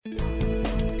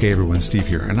Hey everyone, Steve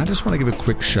here, and I just want to give a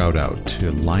quick shout out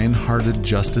to Lionhearted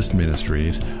Justice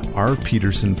Ministries, R.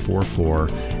 Peterson 44,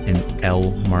 and L.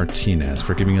 Martinez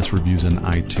for giving us reviews on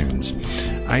iTunes.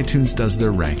 iTunes does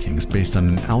their rankings based on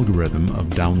an algorithm of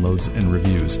downloads and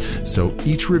reviews, so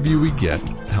each review we get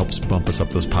helps bump us up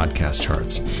those podcast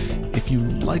charts. If you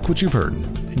like what you've heard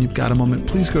and you've got a moment,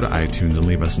 please go to iTunes and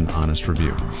leave us an honest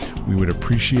review. We would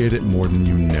appreciate it more than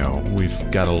you know. We've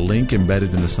got a link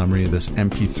embedded in the summary of this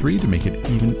MP3 to make it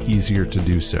even easier to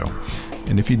do so.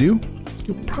 And if you do,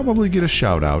 you'll probably get a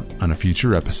shout out on a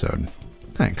future episode.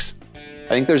 Thanks. I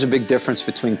think there's a big difference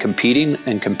between competing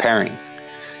and comparing.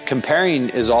 Comparing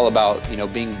is all about,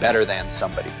 being better than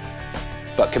somebody,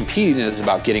 but competing is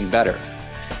about getting better.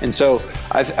 And so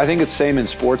I think it's the same in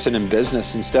sports and in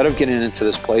business. Instead of getting into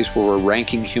this place where we're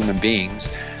ranking human beings,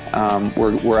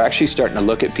 we're actually starting to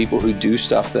look at people who do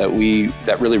stuff that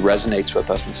really resonates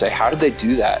with us and say, how did they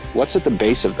do that? What's at the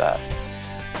base of that?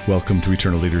 Welcome to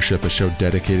Eternal Leadership, a show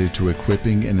dedicated to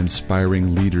equipping and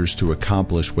inspiring leaders to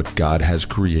accomplish what God has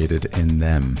created in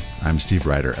them. I'm Steve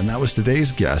Ryder, and that was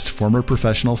today's guest, former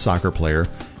professional soccer player,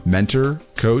 mentor,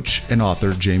 coach, and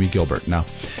author Jamie Gilbert. Now,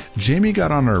 Jamie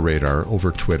got on our radar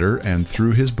over Twitter and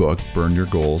through his book, Burn Your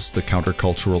Goals, The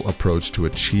Countercultural Approach to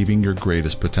Achieving Your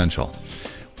Greatest Potential.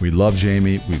 We love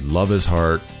Jamie, we love his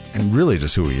heart, and really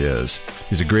just who he is.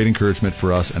 He's a great encouragement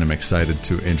for us, and I'm excited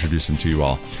to introduce him to you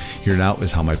all. Here now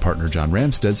is how my partner John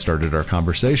Ramstead started our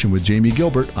conversation with Jamie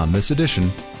Gilbert on this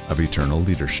edition of Eternal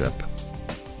Leadership.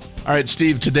 All right,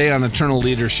 Steve, today on Eternal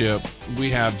Leadership, we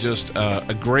have just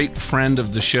a great friend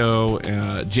of the show,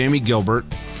 Jamie Gilbert.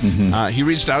 Mm-hmm. He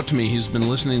reached out to me. He's been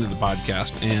listening to the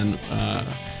podcast,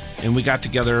 and we got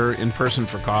together in person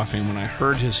for coffee. And when I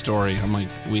heard his story, I'm like,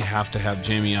 we have to have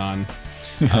Jamie on.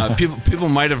 People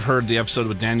might have heard the episode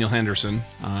with Daniel Henderson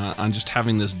on just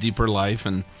having this deeper life.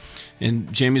 And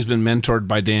Jamie's been mentored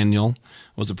by Daniel,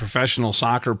 was a professional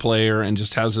soccer player, and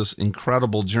just has this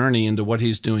incredible journey into what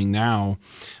he's doing now.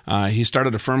 He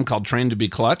started a firm called Train to Be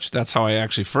Clutch. That's how I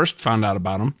actually first found out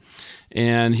about him.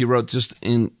 And he wrote just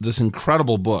in this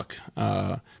incredible book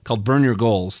called Burn Your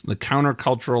Goals, The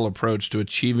Countercultural Approach to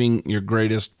Achieving Your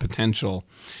Greatest Potential.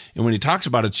 And when he talks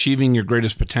about achieving your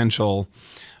greatest potential,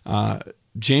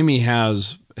 Jamie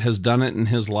has done it in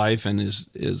his life and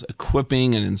is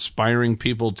equipping and inspiring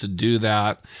people to do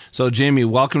that. So, Jamie,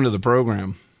 welcome to the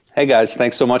program. Hey, guys.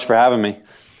 Thanks so much for having me.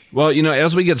 Well,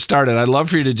 as we get started, I'd love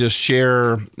for you to just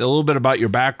share a little bit about your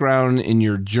background and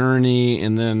your journey,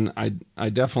 and then I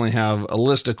definitely have a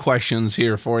list of questions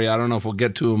here for you. I don't know if we'll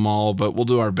get to them all, but we'll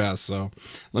do our best. So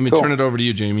let me turn it over to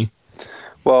you, Jamie.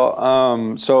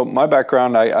 Well, so my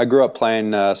background, I grew up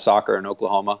playing soccer in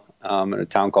Oklahoma in a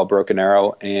town called Broken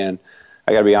Arrow, and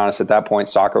I got to be honest, at that point,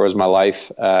 soccer was my life.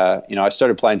 I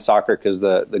started playing soccer because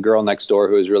the girl next door,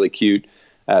 who was really cute,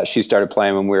 she started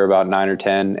playing when we were about 9 or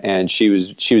 10, and she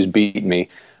was beating me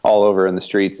all over in the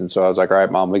streets. And so I was like, all right,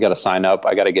 Mom, we got to sign up.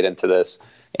 I got to get into this.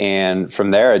 And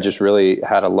from there, I just really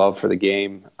had a love for the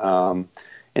game.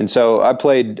 And so I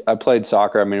played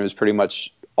soccer. I mean, it was pretty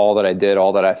much all that I did,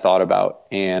 all that I thought about.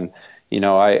 And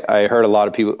I heard a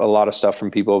lot of stuff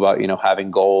from people about,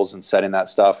 having goals and setting that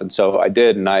stuff. And so I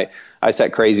did, and I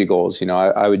set crazy goals.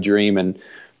 I would dream and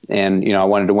I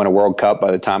wanted to win a World Cup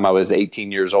by the time I was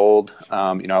 18 years old.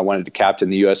 I wanted to captain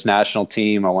the U.S. national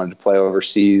team. I wanted to play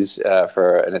overseas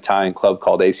for an Italian club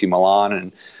called AC Milan.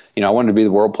 And, I wanted to be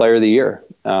the World Player of the Year.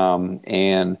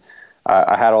 And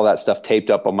I had all that stuff taped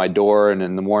up on my door. And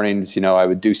in the mornings, I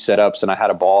would do sit-ups, and I had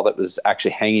a ball that was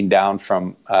actually hanging down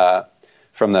from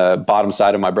the bottom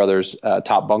side of my brother's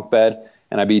top bunk bed.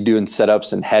 And I'd be doing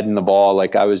sit-ups and heading the ball.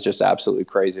 Like, I was just absolutely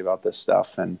crazy about this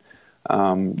stuff. And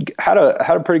had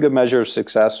a pretty good measure of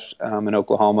success in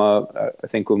Oklahoma. I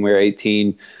think when we were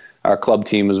 18, our club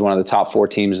team was one of the top 4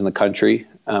 teams in the country,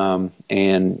 and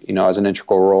I was an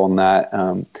integral role in that.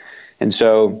 And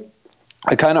so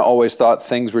I kind of always thought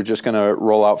things were just going to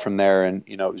roll out from there, and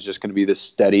it was just going to be this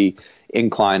steady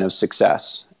incline of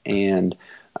success. And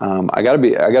I got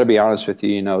to be honest with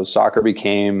you. Soccer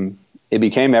became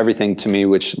everything to me,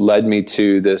 which led me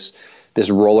to this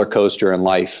roller coaster in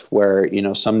life where,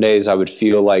 some days I would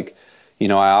feel like, I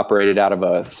operated out of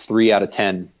a 3 out of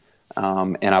 10,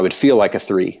 and I would feel like a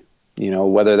 3,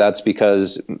 whether that's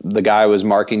because the guy was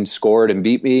marking scored and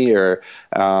beat me or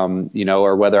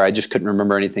whether I just couldn't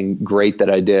remember anything great that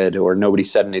I did or nobody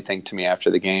said anything to me after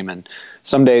the game. And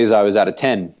some days I was at a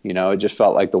 10, it just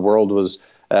felt like the world was,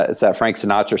 it's that Frank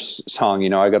Sinatra song,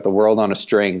 I got the world on a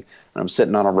string and I'm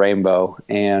sitting on a rainbow.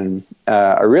 And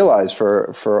I realized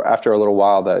for after a little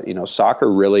while that,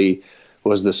 soccer really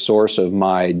was the source of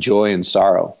my joy and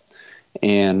sorrow.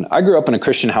 And I grew up in a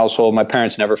Christian household. My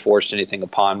parents never forced anything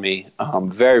upon me.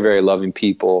 Very, very loving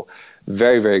people,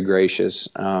 very, very gracious.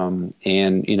 And,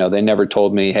 they never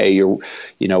told me, hey, we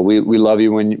love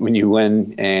you when you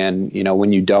win. And,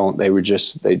 when you don't, they were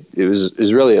just, it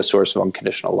was really a source of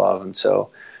unconditional love. And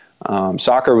so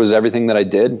soccer was everything that I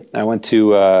did. I went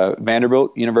to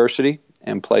Vanderbilt University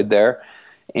and played there.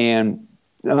 And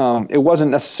it wasn't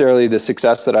necessarily the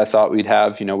success that I thought we'd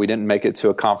have. We didn't make it to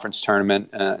a conference tournament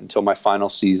until my final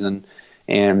season.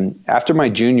 And after my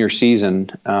junior season,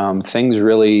 things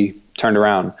really turned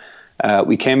around.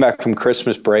 We came back from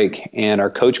Christmas break, and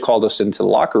our coach called us into the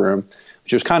locker room,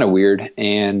 which was kind of weird.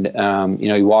 And,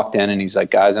 he walked in and he's like,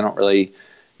 guys, I don't really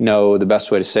know the best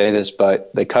way to say this,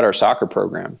 but they cut our soccer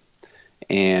program.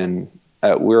 And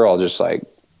we're all just like,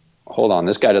 hold on,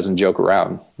 this guy doesn't joke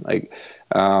around.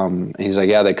 And he's like,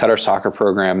 yeah, they cut our soccer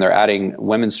program. They're adding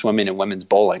women's swimming and women's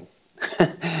bowling.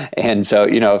 And so,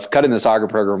 if cutting the soccer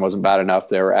program wasn't bad enough,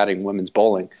 they were adding women's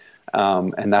bowling.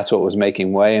 And that's what was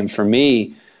making way. And for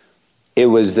me, it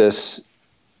was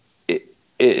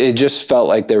it just felt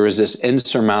like there was this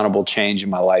insurmountable change in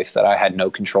my life that I had no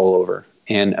control over.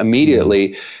 And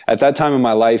immediately at that time in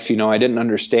my life, I didn't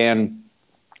understand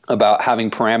about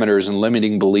having parameters and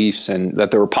limiting beliefs, and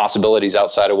that there were possibilities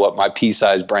outside of what my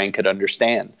pea-sized brain could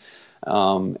understand.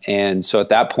 And so at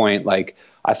that point,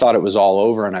 I thought it was all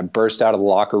over, and I burst out of the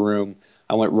locker room.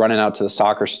 I went running out to the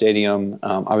soccer stadium.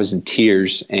 I was in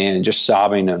tears and just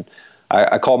sobbing. And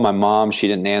I called my mom. She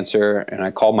didn't answer. And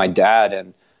I called my dad,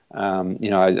 and,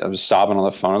 I was sobbing on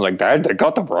the phone. I was like, Dad, they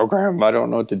got the program. I don't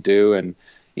know what to do. And,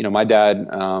 my dad,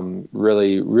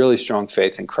 really, really strong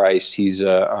faith in Christ. He's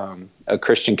a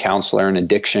Christian counselor in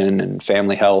addiction and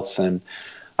family health. And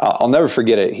I'll never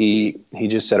forget it. He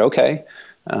just said, okay,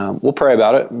 we'll pray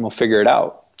about it and we'll figure it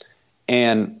out.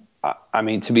 And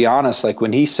to be honest,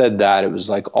 when he said that, it was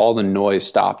like all the noise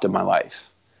stopped in my life.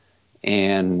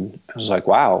 And I was like,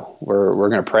 wow, we're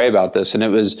going to pray about this. And it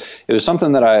was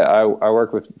something that I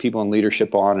work with people in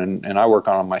leadership on, and I work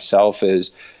on myself,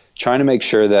 is trying to make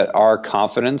sure that our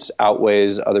confidence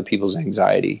outweighs other people's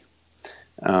anxiety.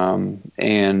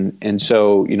 And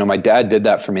so, my dad did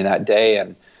that for me that day.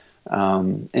 And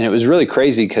it was really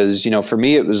crazy because, for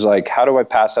me, it was like, how do I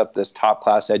pass up this top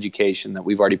class education that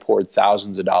we've already poured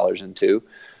thousands of dollars into?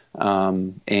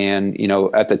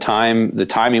 At the time, the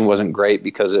timing wasn't great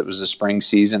because it was the spring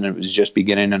season. It was just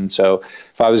beginning. And so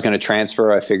if I was going to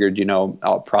transfer, I figured,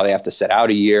 I'll probably have to sit out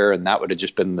a year, and that would have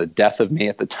just been the death of me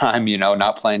at the time,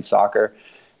 not playing soccer.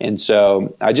 And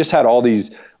so I just had all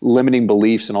these limiting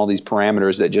beliefs and all these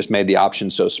parameters that just made the option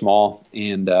so small.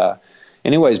 And,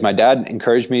 anyways, my dad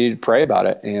encouraged me to pray about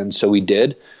it. And so we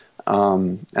did.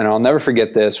 And I'll never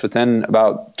forget this. Within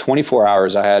about 24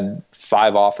 hours, I had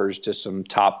 5 offers to some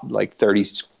top 30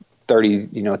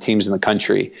 teams in the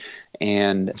country.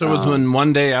 And so it was when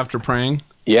one day after praying.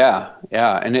 Yeah.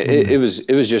 And it was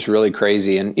just really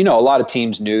crazy. And, a lot of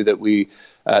teams knew that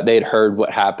they had heard what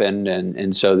happened.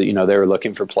 And so that, they were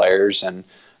looking for players. And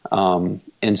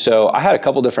so I had a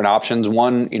couple different options.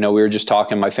 One, we were just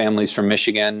talking, my family's from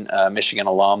Michigan, Michigan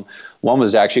alum. One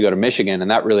was to actually go to Michigan, and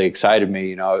that really excited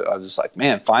me. I was like,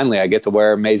 man, finally I get to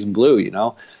wear maize and blue,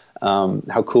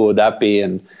 how cool would that be?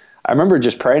 And I remember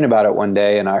just praying about it one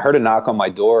day, and I heard a knock on my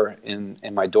door in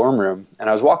my dorm room, and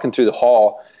I was walking through the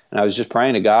hall, and I was just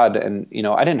praying to God. And,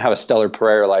 I didn't have a stellar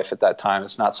prayer life at that time.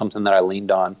 It's not something that I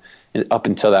leaned on up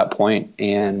until that point.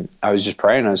 And I was just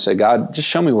praying, and I said, God, just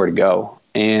show me where to go.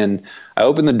 And I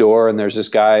opened the door, and there's this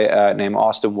guy named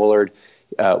Austin Woolard.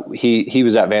 He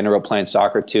was at Vanderbilt playing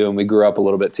soccer too, and we grew up a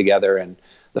little bit together. And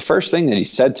the first thing that he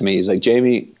said to me is like,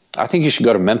 Jamie, I think you should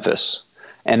go to Memphis.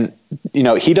 And,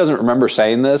 he doesn't remember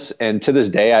saying this. And to this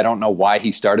day, I don't know why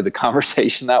he started the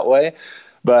conversation that way.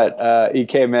 But he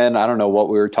came in, I don't know what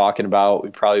we were talking about. We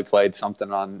probably played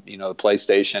something on, the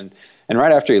PlayStation. And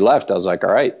right after he left, I was like,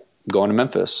 all right, I'm going to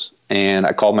Memphis. And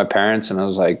I called my parents, and I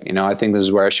was like, I think this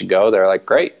is where I should go. They're like,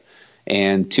 great.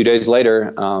 And 2 days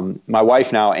later, my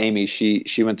wife now, Amy,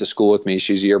 she went to school with me.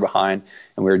 She's a year behind,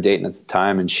 and we were dating at the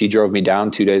time. And she drove me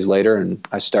down 2 days later, and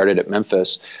I started at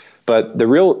Memphis. But the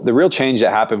real change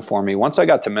that happened for me, once I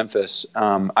got to Memphis,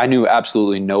 I knew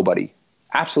absolutely nobody.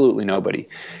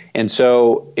 And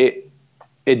so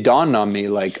it dawned on me,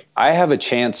 like, I have a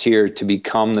chance here to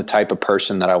become the type of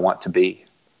person that I want to be.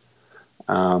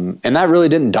 And that really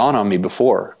didn't dawn on me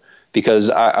before, because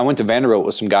I went to Vanderbilt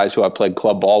with some guys who I played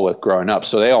club ball with growing up.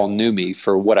 So they all knew me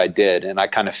for what I did, and I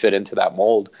kind of fit into that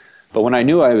mold. But when I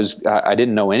knew I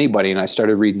didn't know anybody, and I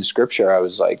started reading scripture, I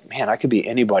was like, man, I could be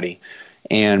anybody.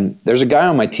 And there's a guy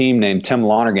on my team named Tim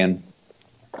Lonergan,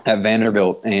 at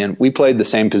Vanderbilt, and we played the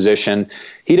same position.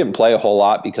 He didn't play a whole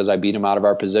lot because I beat him out of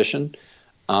our position.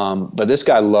 But this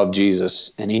guy loved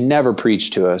Jesus, and he never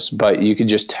preached to us, but you could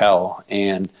just tell.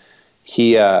 And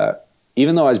he,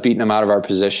 even though I was beating him out of our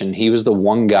position, he was the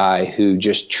one guy who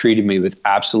just treated me with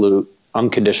absolute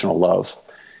unconditional love.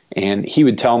 And he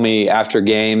would tell me after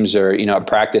games or, at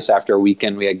practice after a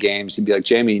weekend we had games, he'd be like,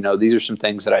 Jamie, these are some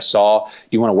things that I saw. Do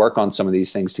you want to work on some of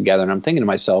these things together? And I'm thinking to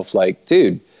myself, like,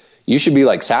 dude, you should be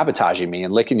like sabotaging me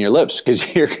and licking your lips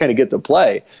because you're going to get to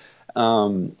play.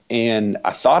 And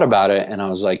I thought about it and I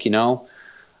was like, I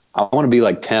want to be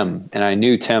like Tim. And I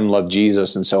knew Tim loved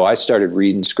Jesus. And so I started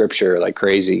reading scripture like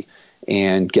crazy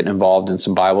and getting involved in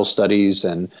some Bible studies.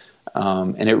 And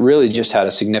it really just had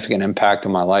a significant impact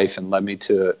on my life and led me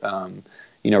to,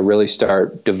 really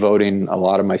start devoting a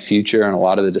lot of my future and a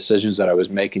lot of the decisions that I was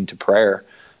making to prayer.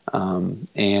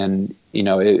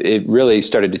 It really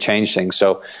started to change things.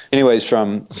 So anyways,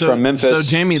 from Memphis. So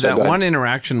Jamie, that one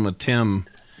interaction with Tim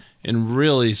and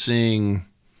really seeing,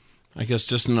 I guess,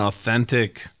 just an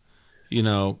authentic,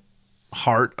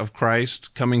 heart of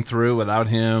Christ coming through without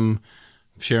him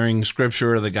sharing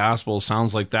scripture or the gospel,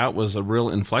 sounds like that was a real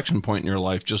inflection point in your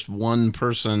life. Just one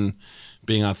person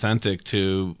being authentic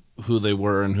to who they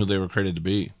were and who they were created to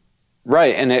be.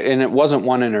 Right. And it wasn't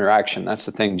one interaction. That's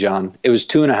the thing, John. It was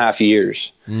 2.5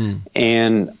 years.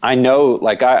 And I know,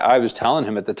 like I was telling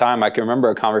him at the time, I can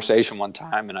remember a conversation one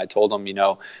time and I told him,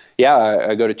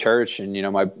 I go to church and,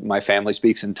 my family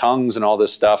speaks in tongues and all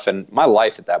this stuff. And my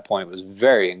life at that point was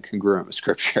very incongruent with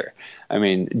scripture. I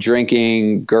mean,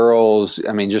 drinking, girls,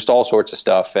 just all sorts of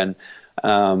stuff. And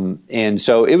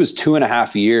so it was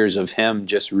 2.5 years of him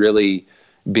just really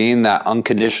being that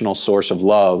unconditional source of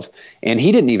love. And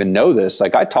he didn't even know this.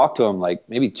 Like I talked to him like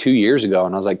maybe 2 years ago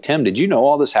and I was like, Tim, did you know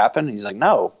all this happened? And he's like,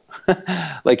 no.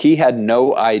 Like he had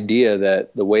no idea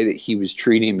that the way that he was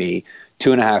treating me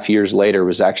 2.5 years later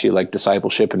was actually like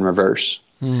discipleship in reverse.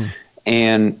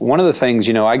 And one of the things,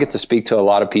 I get to speak to a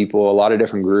lot of people, a lot of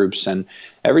different groups. And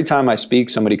every time I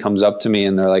speak, somebody comes up to me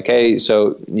and they're like, hey,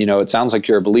 so, it sounds like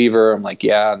you're a believer. I'm like,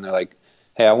 yeah. And they're like,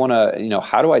 hey, I want to,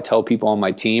 how do I tell people on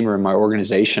my team or in my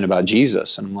organization about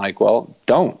Jesus? And I'm like, well,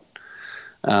 don't.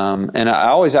 And I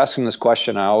always ask them this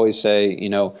question. I always say,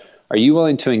 are you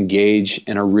willing to engage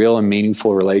in a real and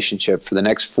meaningful relationship for the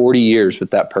next 40 years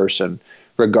with that person,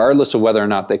 regardless of whether or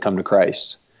not they come to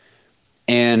Christ?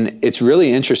 And it's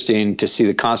really interesting to see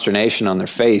the consternation on their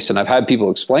face. And I've had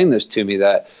people explain this to me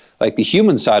that like the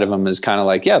human side of them is kind of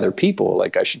like, yeah, they're people.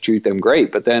 Like I should treat them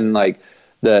great. But then like,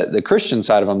 the Christian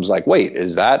side of them is like, wait,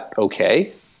 is that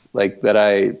okay? Like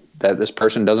that this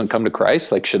person doesn't come to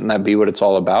Christ? Like, shouldn't that be what it's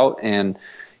all about? And,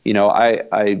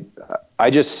 I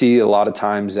just see a lot of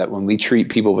times that when we treat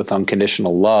people with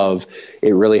unconditional love,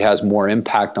 it really has more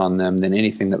impact on them than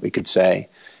anything that we could say.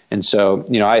 And so,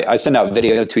 I send out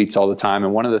video tweets all the time.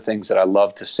 And one of the things that I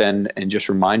love to send and just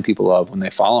remind people of when they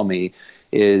follow me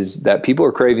is that people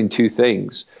are craving two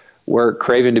things. We're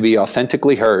craving to be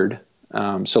authentically heard.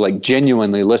 So like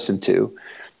genuinely listened to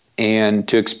and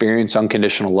to experience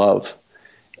unconditional love.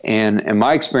 And in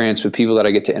my experience with people that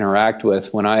I get to interact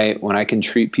with, when I can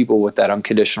treat people with that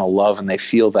unconditional love and they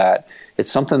feel that,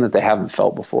 it's something that they haven't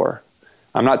felt before.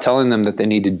 I'm not telling them that they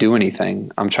need to do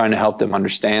anything. I'm trying to help them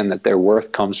understand that their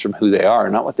worth comes from who they are,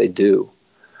 not what they do.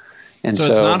 And so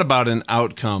it's not about an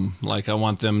outcome, like I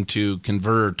want them to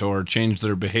convert or change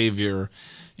their behavior.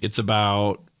 It's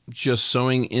about just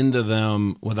sowing into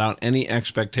them without any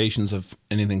expectations of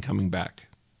anything coming back.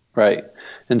 Right.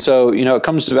 And so, it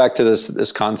comes back to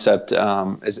this concept.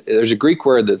 There's a Greek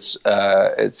word that's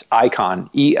it's icon,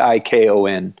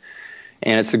 E-I-K-O-N.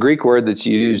 And it's the Greek word that's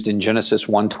used in Genesis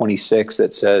 1:26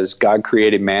 that says God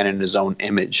created man in his own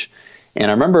image. And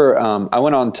I remember I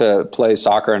went on to play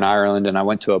soccer in Ireland, and I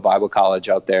went to a Bible college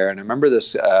out there. And I remember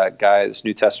this guy, this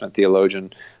New Testament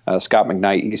theologian, Scott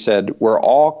McKnight, he said, we're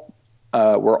all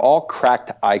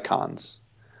cracked icons.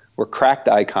 We're cracked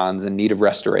icons in need of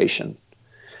restoration.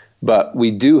 But we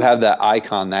do have that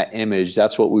icon, that image.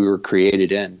 That's what we were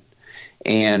created in.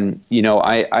 And,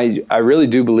 I really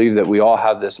do believe that we all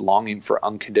have this longing for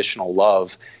unconditional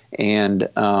love. And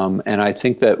I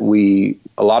think that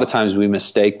a lot of times we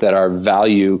mistake that our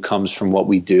value comes from what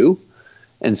we do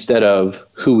instead of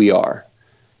who we are.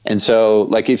 And so,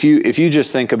 like, if you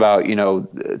just think about,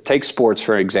 take sports,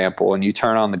 for example, and you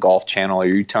turn on the Golf Channel or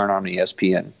you turn on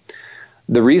ESPN,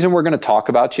 the reason we're going to talk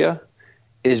about you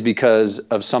is because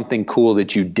of something cool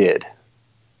that you did.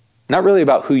 Not really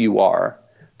about who you are,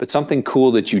 but something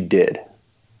cool that you did,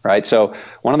 right? So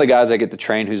one of the guys I get to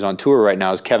train who's on tour right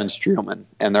now is Kevin Streelman,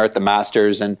 and they're at the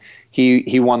Masters, and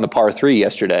he won the par 3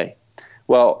 yesterday.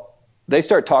 Well, they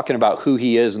start talking about who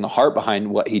he is and the heart behind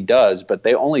what he does, but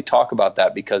they only talk about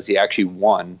that because he actually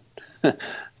won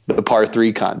the par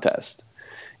 3 contest.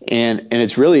 And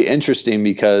it's really interesting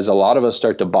because a lot of us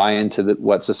start to buy into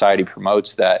what society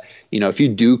promotes, that, if you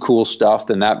do cool stuff,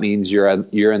 then that means you're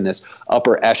in this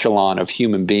upper echelon of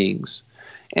human beings.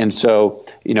 And so,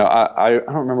 I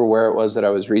don't remember where it was that I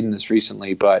was reading this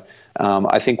recently, but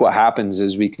I think what happens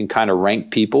is we can kind of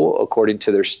rank people according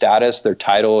to their status, their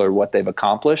title, or what they've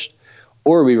accomplished,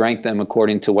 or we rank them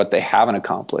according to what they haven't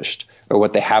accomplished or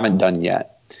what they haven't done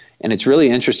yet. And it's really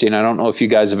interesting. I don't know if you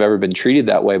guys have ever been treated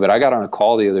that way, but I got on a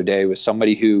call the other day with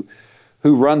somebody who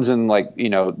runs in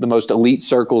the most elite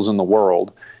circles in the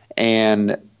world.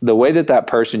 And the way that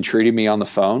person treated me on the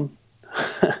phone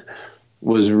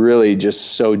was really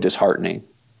just so disheartening.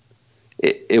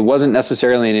 It wasn't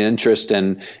necessarily an interest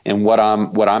in what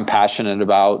I'm passionate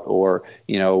about, or,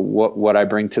 what I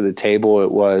bring to the table.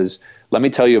 It was, let me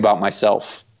tell you about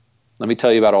myself. Let me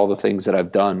tell you about all the things that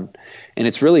I've done. And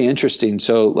it's really interesting.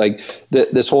 So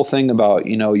this whole thing about,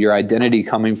 your identity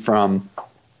coming from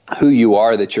who you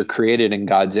are, that you're created in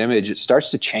God's image, it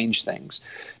starts to change things,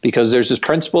 because there's this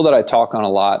principle that I talk on a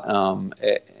lot,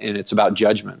 and it's about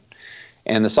judgment.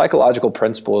 And the psychological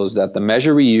principle is that the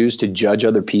measure we use to judge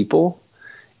other people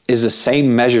is the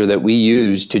same measure that we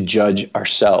use to judge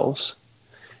ourselves.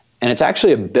 And it's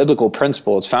actually a biblical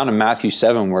principle. It's found in Matthew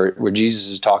 7, where Jesus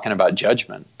is talking about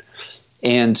judgment.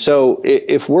 And so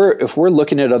if we're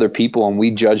looking at other people and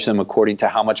we judge them according to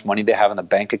how much money they have in the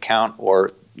bank account, or,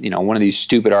 one of these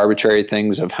stupid arbitrary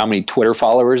things of how many Twitter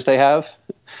followers they have,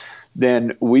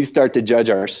 then we start to judge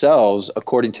ourselves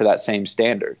according to that same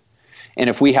standard. And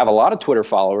if we have a lot of Twitter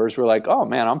followers, we're like, oh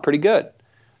man, I'm pretty good.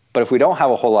 But if we don't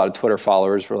have a whole lot of Twitter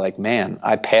followers, we're like, man,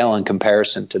 I pale in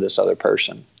comparison to this other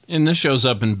person. And this shows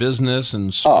up in business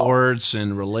and sports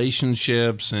and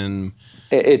relationships and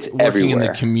it's working everywhere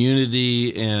in the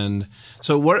community. And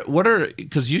so what are,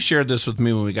 because you shared this with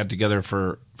me when we got together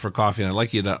for coffee, and I'd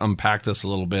like you to unpack this a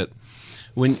little bit.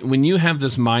 When you have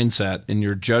this mindset and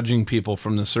you're judging people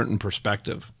from a certain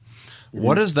perspective,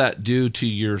 what does that do to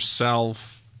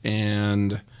yourself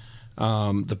and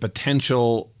the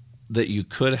potential that you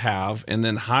could have? And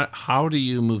then how do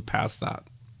you move past that?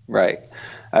 Right.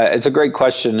 It's a great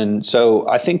question. And so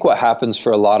I think what happens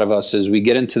for a lot of us is we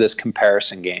get into this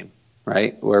comparison game,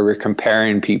 right, where we're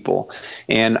comparing people.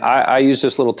 And I use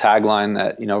this little tagline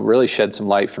that, really shed some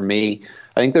light for me.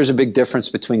 I think there's a big difference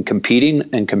between competing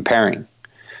and comparing.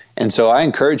 And so I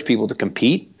encourage people to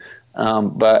compete,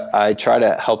 but I try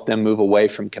to help them move away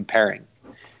from comparing.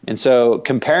 And so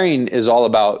comparing is all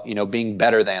about, being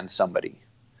better than somebody,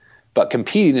 but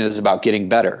competing is about getting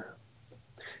better.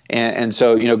 And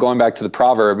so, going back to the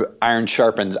proverb, iron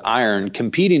sharpens iron,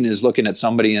 competing is looking at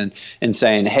somebody and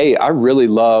saying, hey, I really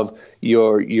love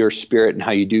your spirit and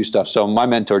how you do stuff. So my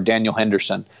mentor, Daniel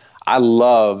Henderson, I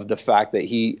love the fact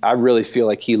that I really feel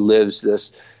like he lives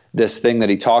this thing that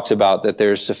he talks about, that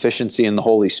there's sufficiency in the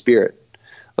Holy Spirit.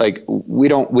 Like we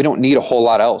don't need a whole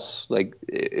lot else. Like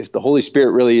if the Holy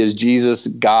Spirit really is Jesus,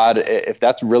 God, if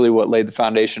that's really what laid the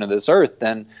foundation of this earth,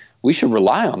 then we should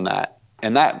rely on that.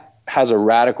 And that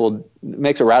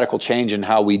makes a radical change in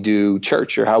how we do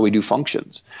church or how we do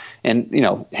functions. And,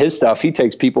 his stuff, he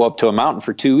takes people up to a mountain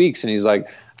for 2 weeks and he's like,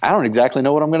 I don't exactly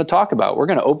know what I'm going to talk about. We're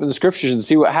going to open the scriptures and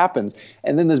see what happens.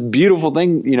 And then this beautiful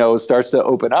thing, starts to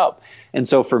open up. And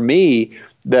so for me,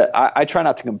 I try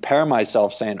not to compare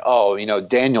myself saying,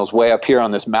 Daniel's way up here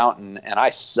on this mountain and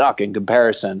I suck in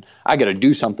comparison. I got to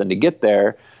do something to get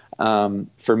there.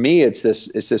 For me, it's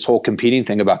this whole competing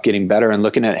thing about getting better and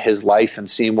looking at his life and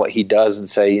seeing what he does and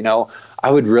say,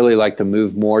 I would really like to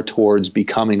move more towards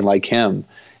becoming like him.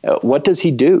 What does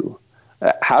he do?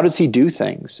 How does he do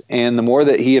things? And the more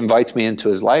that he invites me into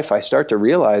his life, I start to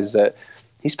realize that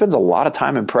he spends a lot of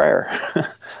time in prayer.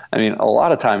 a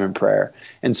lot of time in prayer.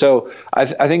 And so I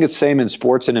think it's the same in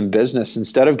sports and in business.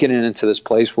 Instead of getting into this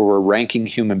place where we're ranking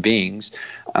human beings,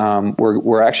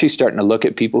 we're actually starting to look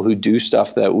at people who do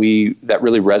stuff that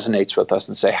really resonates with us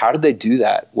and say, how did they do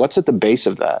that? What's at the base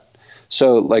of that?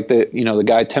 So like the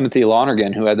guy, Timothy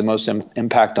Lonergan, who had the most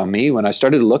impact on me, when I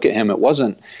started to look at him, it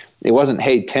wasn't,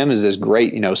 hey, Tim is this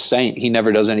great, saint. He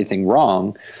never does anything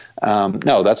wrong.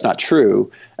 No, that's not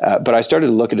true. But I started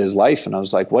to look at his life and I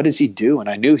was like, what does he do? And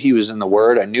I knew he was in the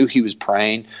Word. I knew he was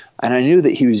praying. And I knew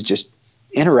that he was just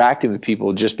interacting with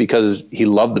people just because he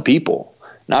loved the people,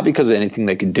 not because of anything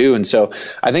they could do. And so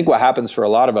I think what happens for a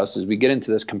lot of us is we get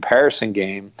into this comparison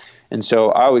game. And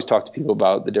so I always talk to people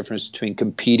about the difference between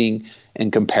competing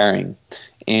and comparing.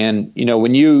 And,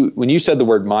 when you said the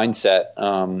word mindset,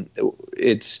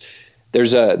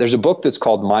 there's a book that's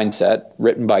called Mindset,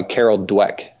 written by Carol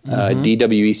Dweck,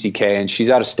 Dweck, and she's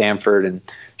out of Stanford, and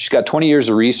she's got 20 years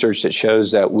of research that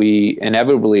shows that we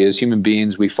inevitably, as human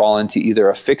beings, we fall into either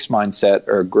a fixed mindset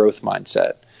or a growth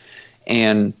mindset.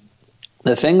 And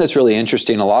the thing that's really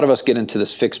interesting, a lot of us get into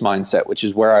this fixed mindset, which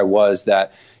is where I was,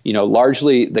 that,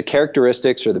 largely the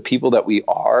characteristics or the people that we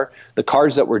are, the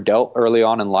cards that were dealt early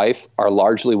on in life are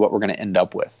largely what we're going to end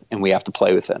up with, and we have to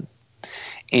play within.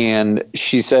 And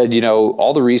she said,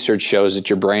 all the research shows that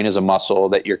your brain is a muscle,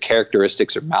 that your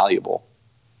characteristics are malleable,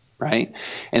 right?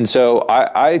 And so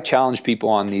I challenge people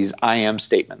on these I am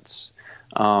statements.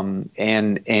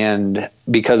 And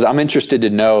because I'm interested to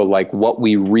know like what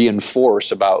we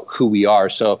reinforce about who we are.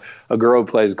 So a girl who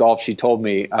plays golf, she told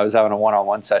me, I was having a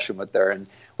one-on-one session with her, and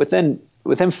within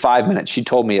 5 minutes, she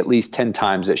told me at least 10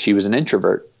 times that she was an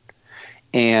introvert.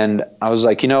 And I was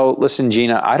like, listen,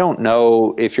 Gina, I don't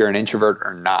know if you're an introvert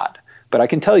or not, but I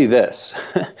can tell you this.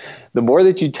 The more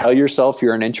that you tell yourself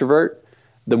you're an introvert,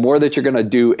 the more that you're going to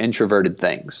do introverted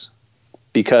things,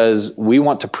 because we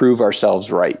want to prove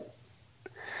ourselves right.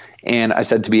 And I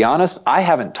said, to be honest, I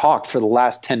haven't talked for the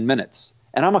last 10 minutes,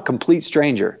 and I'm a complete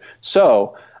stranger.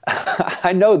 So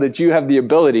I know that you have the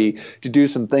ability to do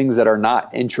some things that are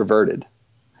not introverted.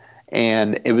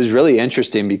 And it was really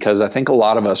interesting because I think a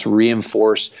lot of us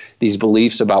reinforce these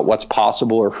beliefs about what's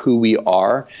possible or who we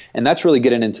are. And that's really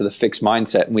getting into the fixed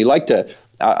mindset. And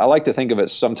I like to think of it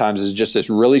sometimes as just this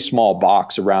really small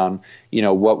box around,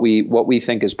 what we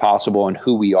think is possible and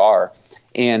who we are.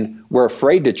 And we're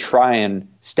afraid to try and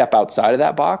step outside of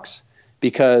that box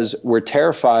because we're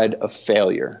terrified of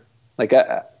failure. Like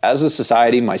as a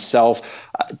society, myself,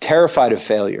 terrified of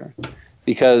failure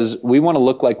because we want to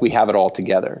look like we have it all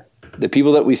together. The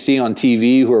people that we see on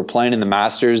TV who are playing in the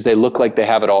Masters, they look like they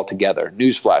have it all together.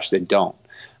 Newsflash, they don't.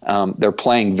 They're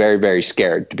playing very, very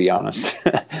scared, to be honest.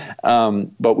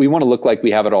 But we want to look like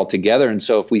we have it all together. And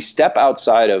so if we step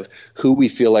outside of who we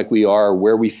feel like we are,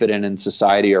 where we fit in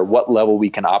society, or what level we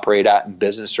can operate at in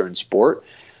business or in sport,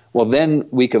 well, then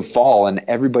we could fall and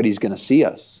everybody's going to see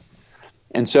us.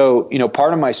 And so,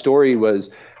 part of my story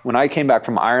was when I came back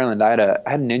from Ireland, I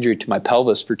had an injury to my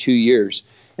pelvis for 2 years.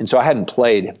 And so I hadn't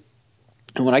played.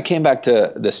 And when I came back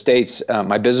to the States,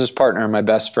 my business partner and my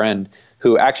best friend,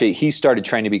 who actually, he started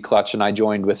training to be clutch and I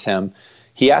joined with him.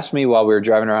 He asked me while we were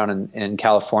driving around in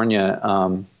California,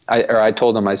 I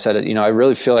told him, I said, I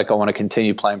really feel like I want to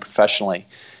continue playing professionally.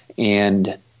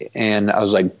 And I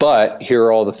was like, but here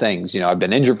are all the things. I've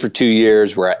been injured for 2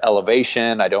 years. We're at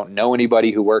elevation. I don't know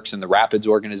anybody who works in the Rapids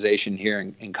organization here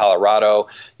in Colorado.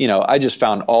 I just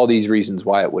found all these reasons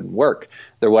why it wouldn't work.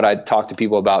 They're what I talk to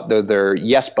people about. They're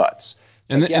yes buts.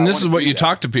 And this is what you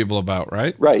talk to people about,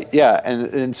 right? Right, yeah.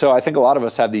 And so I think a lot of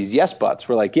us have these yes buts.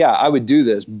 We're like, yeah, I would do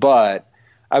this, but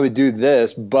I would do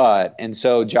this, but. And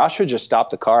so Joshua just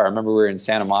stopped the car. I remember we were in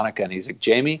Santa Monica, and he's like,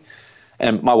 Jamie,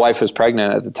 and my wife was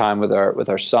pregnant at the time with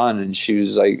our son, and he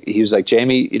was like,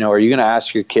 Jamie, are you going to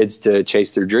ask your kids to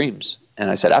chase their dreams?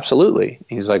 And I said, absolutely.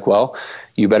 He's like, well,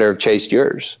 you better have chased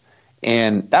yours.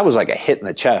 And that was like a hit in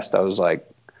the chest. I was like,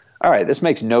 all right, this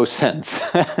makes no sense,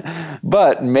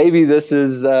 but maybe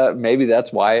maybe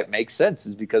that's why it makes sense,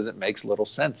 is because it makes little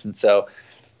sense. And so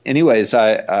anyways,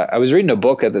 I was reading a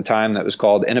book at the time that was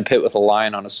called In a Pit with a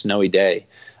Lion on a Snowy Day,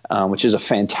 which is a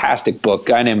fantastic book.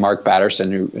 A guy named Mark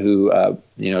Batterson, who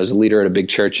is a leader at a big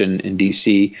church in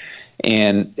DC.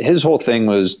 And his whole thing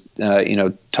was,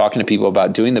 talking to people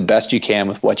about doing the best you can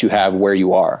with what you have where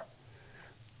you are.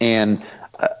 And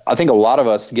I think a lot of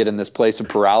us get in this place of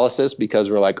paralysis because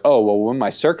we're like, oh, well, when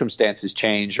my circumstances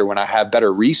change or when I have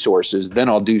better resources, then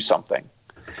I'll do something.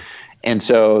 And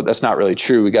so that's not really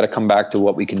true. We got to come back to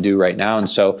what we can do right now. And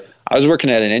so I was working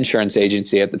at an insurance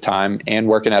agency at the time and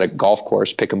working at a golf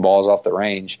course, picking balls off the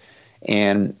range.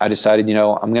 And I decided,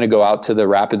 I'm going to go out to the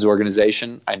Rapids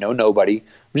organization. I know nobody.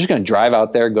 I'm just going to drive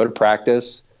out there, go to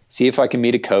practice, see if I can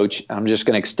meet a coach. I'm just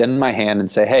going to extend my hand and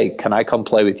say, hey, can I come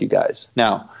play with you guys?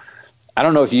 Now, I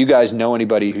don't know if you guys know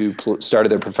anybody who started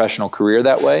their professional career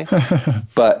that way,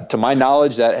 but to my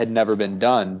knowledge, that had never been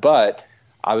done. But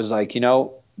I was like,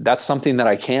 that's something that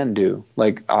I can do.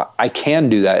 Like, I can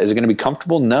do that. Is it going to be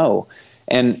comfortable? No.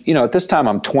 And, at this time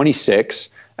I'm 26.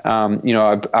 I've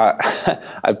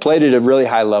played at a really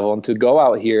high level, and to go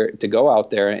out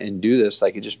there and do this,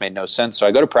 like, it just made no sense. So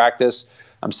I go to practice.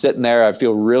 I'm sitting there. I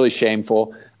feel really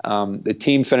shameful. The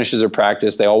team finishes their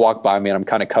practice. They all walk by me, and I'm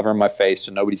kind of covering my face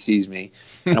so nobody sees me.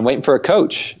 And I'm waiting for a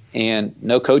coach, and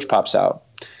no coach pops out.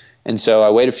 And so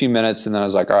I wait a few minutes, and then I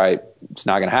was like, all right, it's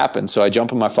not going to happen. So I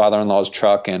jump in my father-in-law's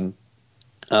truck, and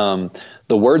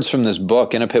the words from this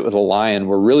book, In a Pit with a Lion,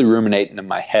 were really ruminating in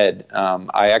my head.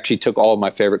 I actually took all of my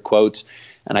favorite quotes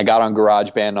and I got on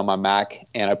GarageBand on my Mac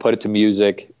and I put it to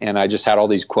music, and I just had all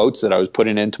these quotes that I was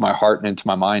putting into my heart and into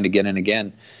my mind again and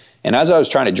again. And as I was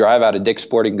trying to drive out of Dick's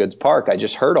Sporting Goods Park, I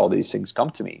just heard all these things come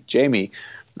to me. Jamie,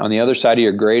 on the other side of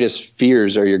your greatest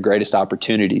fears are your greatest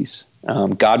opportunities.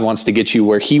 God wants to get you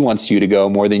where he wants you to go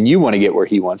more than you want to get where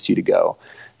he wants you to go.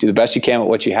 Do the best you can with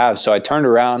what you have. So I turned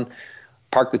around,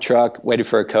 parked the truck, waited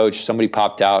for a coach. Somebody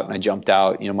popped out and I jumped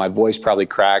out. My voice probably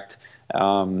cracked. I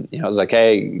was like,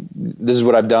 hey, this is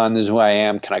what I've done. This is who I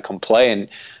am. Can I come play? And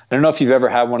I don't know if you've ever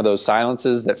had one of those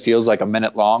silences that feels like a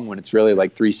minute long when it's really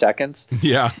like 3 seconds.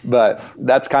 Yeah. But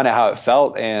that's kind of how it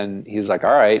felt. And he was like,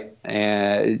 all right,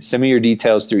 and send me your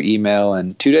details through email.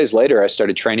 And 2 days later, I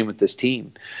started training with this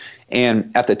team.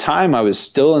 And at the time, I was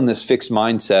still in this fixed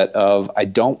mindset of I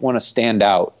don't want to stand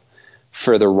out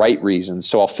for the right reasons,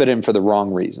 so I'll fit in for the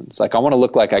wrong reasons. Like I want to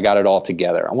look like I got it all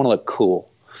together. I want to look cool.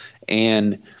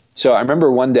 And so I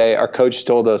remember one day our coach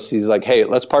told us, he's like, hey,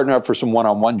 let's partner up for some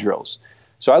one-on-one drills.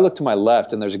 So I look to my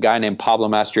left and there's a guy named Pablo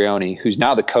Mastrioni, who's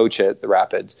now the coach at the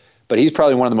Rapids, but he's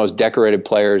probably one of the most decorated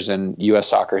players in U.S.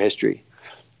 soccer history.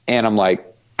 And I'm like,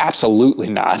 absolutely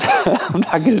not. I'm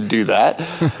not going to do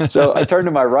that. So I turn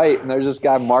to my right and there's this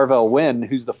guy, Marvell Wynn,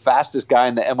 who's the fastest guy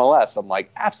in the MLS. I'm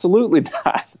like, absolutely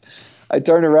not. I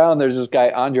turn around, there's this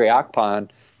guy, Andre Akpan,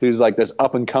 who's like this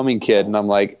up-and-coming kid. And I'm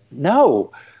like,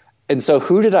 no. And so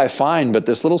who did I find but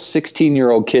this little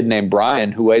 16-year-old kid named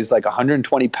Brian who weighs like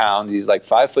 120 pounds. He's like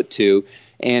 5'2",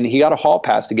 and he got a hall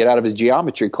pass to get out of his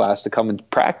geometry class to come and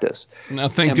practice. Now,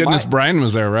 thank goodness Brian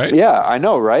was there, right? Yeah, I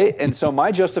know, right? And so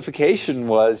my justification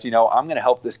was, I'm going to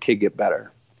help this kid get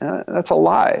better. That's a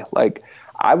lie. Like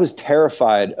I was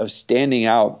terrified of standing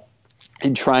out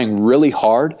and trying really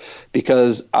hard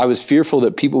because I was fearful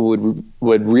that people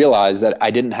would realize that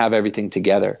I didn't have everything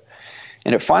together.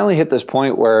 And it finally hit this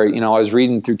point where, I was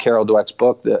reading through Carol Dweck's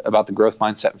book about the growth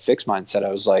mindset and fixed mindset.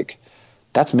 I was like,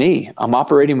 that's me. I'm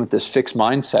operating with this fixed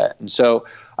mindset. And so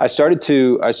I started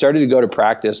to go to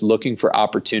practice looking for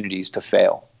opportunities to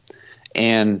fail.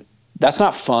 And that's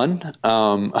not fun.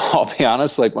 I'll be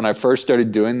honest, like when I first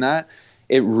started doing that,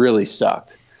 it really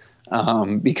sucked.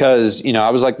 Because, I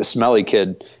was like the smelly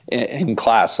kid in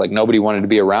class. Like nobody wanted to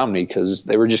be around me because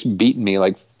they were just beating me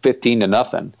like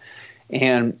 15-0.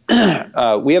 And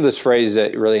we have this phrase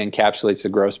that really encapsulates the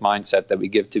growth mindset that we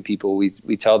give to people.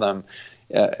 We tell them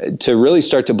to really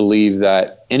start to believe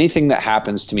that anything that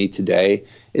happens to me today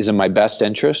is in my best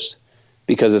interest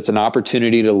because it's an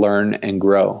opportunity to learn and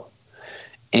grow.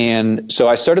 And so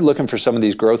I started looking for some of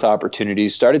these growth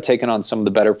opportunities, started taking on some of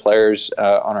the better players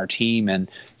on our team. And,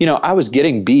 I was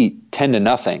getting beat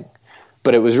 10-0.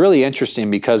 But it was really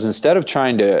interesting because instead of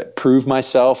trying to prove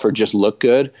myself or just look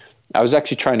good, I was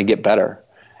actually trying to get better.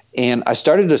 And I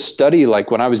started to study, like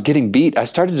when I was getting beat, I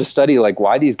started to study like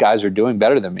why these guys are doing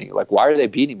better than me. Like, why are they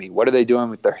beating me? What are they doing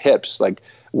with their hips? Like,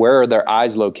 where are their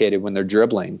eyes located when they're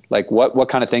dribbling? Like, what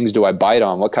kind of things do I bite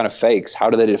on? What kind of fakes? How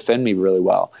do they defend me really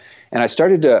well? And I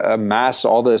started to amass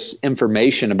all this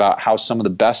information about how some of the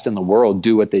best in the world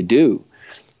do what they do.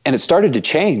 And it started to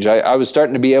change. I was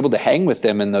starting to be able to hang with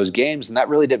them in those games, and that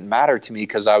really didn't matter to me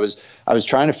because I was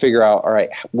trying to figure out, all right,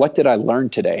 what did I learn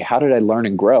today? How did I learn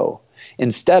and grow?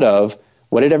 Instead of,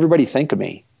 what did everybody think of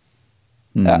me?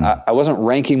 I wasn't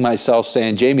ranking myself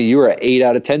saying, Jamie, you were an 8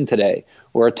 out of 10 today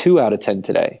or a 2 out of 10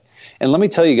 today. And let me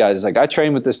tell you guys, like I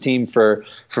trained with this team for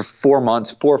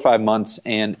 4 or 5 months,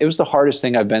 and it was the hardest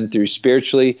thing I've been through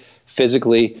spiritually,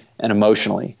 physically, and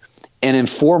emotionally. And in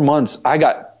 4 months, I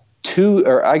got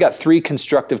 3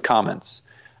 constructive comments.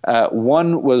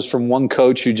 One was from one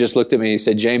coach who just looked at me and he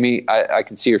said, Jamie, I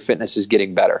can see your fitness is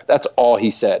getting better. That's all he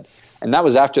said. And that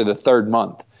was after the 3rd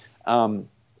month.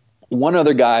 One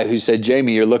other guy who said,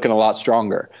 Jamie, you're looking a lot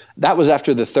stronger. That was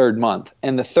after the 3rd month.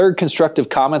 And the 3rd constructive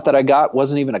comment that I got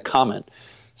wasn't even a comment.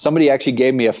 Somebody actually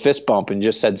gave me a fist bump and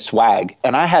just said swag.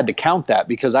 And I had to count that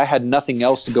because I had nothing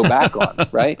else to go back on,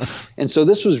 right? And so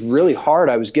this was really hard.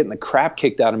 I was getting the crap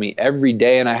kicked out of me every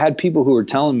day. And I had people who were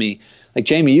telling me, like,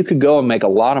 Jamie, you could go and make a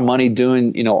lot of money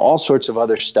doing, all sorts of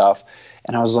other stuff.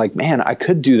 And I was like, man, I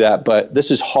could do that, but this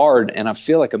is hard. And I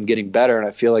feel like I'm getting better. And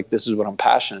I feel like this is what I'm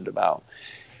passionate about.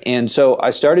 And so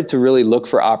I started to really look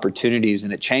for opportunities,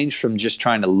 and it changed from just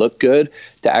trying to look good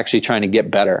to actually trying to get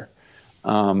better.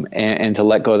 And to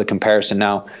let go of the comparison.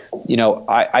 Now,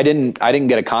 I didn't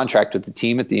get a contract with the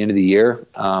team at the end of the year.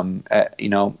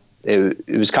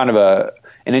 It was kind of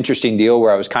an interesting deal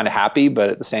where I was kind of happy, but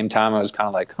at the same time I was kind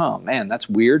of like, oh man, that's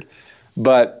weird.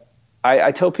 But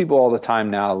I tell people all the time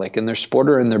now, like in their sport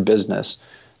or in their business,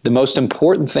 the most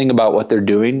important thing about what they're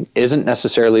doing isn't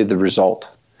necessarily the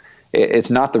result. It's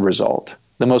not the result.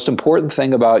 The most important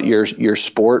thing about your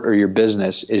sport or your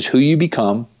business is who you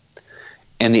become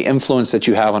and the influence that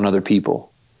you have on other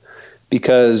people.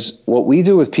 Because what we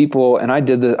do with people, and I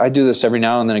do this every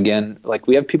now and then again, like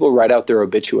we have people write out their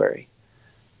obituary,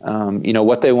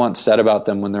 what they once said about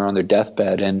them when they're on their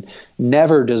deathbed, and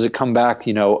never does it come back,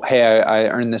 hey, I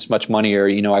earned this much money, or,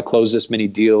 I closed this many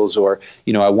deals, or,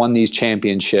 I won these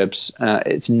championships.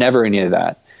 It's never any of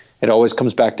that. It always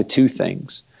comes back to two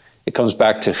things. It comes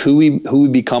back to who we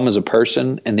become as a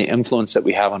person and the influence that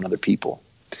we have on other people.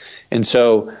 And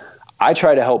so I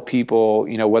try to help people,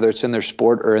 whether it's in their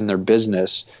sport or in their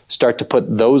business, start to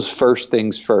put those first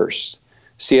things first.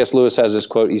 C.S. Lewis has this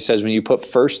quote. He says, when you put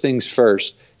first things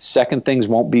first, second things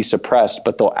won't be suppressed,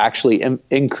 but they'll actually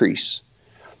increase.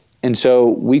 And so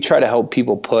we try to help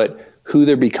people put who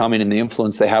they're becoming and the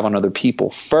influence they have on other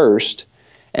people first,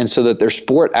 and so that their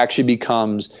sport actually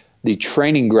becomes the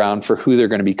training ground for who they're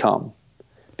going to become.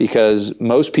 Because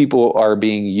most people are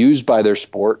being used by their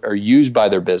sport or used by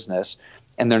their business,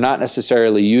 and they're not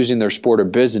necessarily using their sport or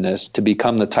business to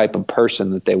become the type of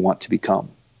person that they want to become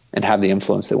and have the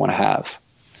influence they want to have.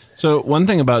 So one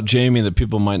thing about Jamie that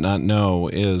people might not know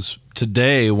is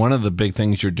today, one of the big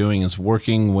things you're doing is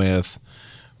working with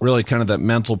really kind of that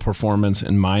mental performance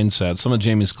and mindset. Some of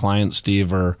Jamie's clients,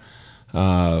 Steve, are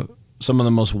some of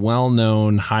the most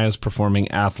well-known, highest-performing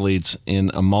athletes in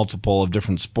a multiple of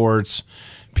different sports,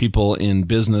 people in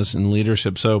business and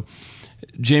leadership. So,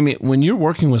 Jamie, when you're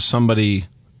working with somebody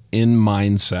in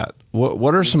mindset,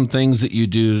 what are some things that you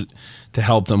do to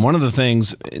help them? One of the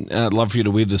things, and I'd love for you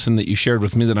to weave this in, that you shared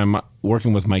with me that I'm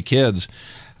working with my kids,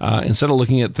 instead of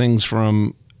looking at things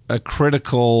from a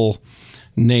critical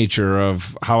nature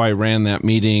of how I ran that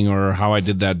meeting or how I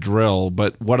did that drill,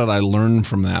 but what did I learn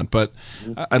from that? But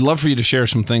I'd love for you to share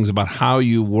some things about how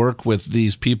you work with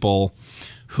these people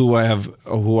who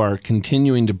are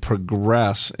continuing to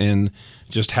progress and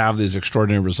just have these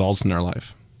extraordinary results in their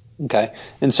life. Okay.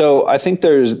 And so I think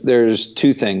there's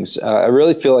two things. I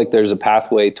really feel like there's a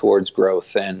pathway towards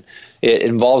growth, and it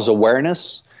involves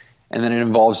awareness, and then it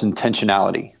involves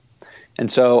intentionality.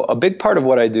 And so a big part of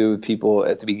what I do with people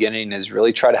at the beginning is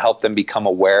really try to help them become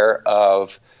aware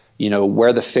of,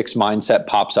 where the fixed mindset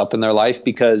pops up in their life,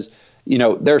 because,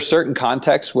 there are certain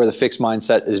contexts where the fixed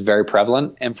mindset is very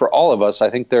prevalent. And for all of us,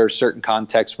 I think there are certain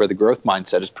contexts where the growth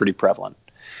mindset is pretty prevalent.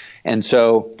 And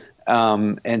so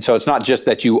it's not just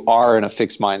that you are in a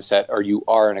fixed mindset or you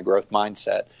are in a growth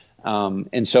mindset.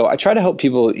 And so I try to help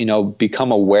people,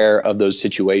 become aware of those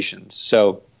situations.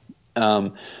 So,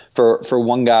 for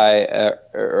one guy,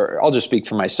 or I'll just speak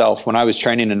for myself. When I was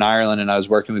training in Ireland and I was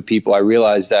working with people, I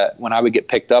realized that when I would get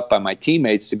picked up by my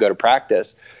teammates to go to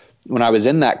practice, when I was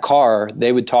in that car,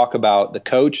 they would talk about the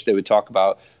coach, they would talk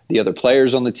about the other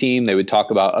players on the team, they would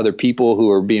talk about other people who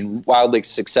are being wildly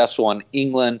successful in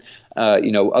England,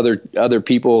 other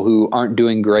people who aren't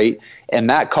doing great. And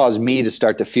that caused me to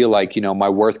start to feel like, my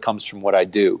worth comes from what I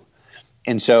do.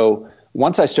 And so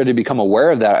once I started to become aware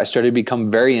of that, I started to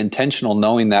become very intentional,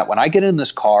 knowing that when I get in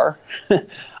this car,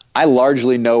 I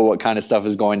largely know what kind of stuff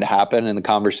is going to happen in the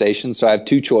conversation. So I have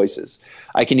two choices.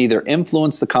 I can either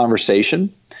influence the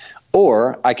conversation,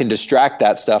 or I can distract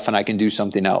that stuff and I can do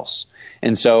something else.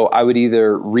 And so I would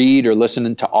either read or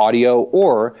listen to audio,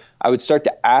 or I would start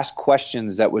to ask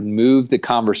questions that would move the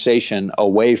conversation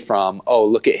away from, oh,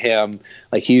 look at him,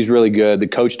 like he's really good, the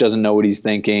coach doesn't know what he's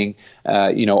thinking,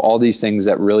 all these things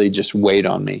that really just weighed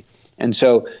on me. And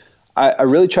so I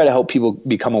really try to help people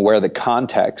become aware of the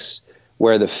context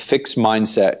where the fixed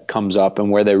mindset comes up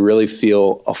and where they really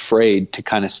feel afraid to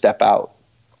kind of step out.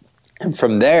 And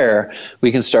from there,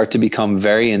 we can start to become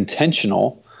very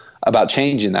intentional about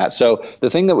changing that. So the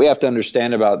thing that we have to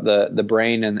understand about the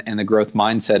brain and the growth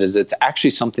mindset is it's actually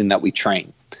something that we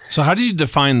train. So how do you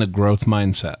define the growth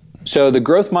mindset? So the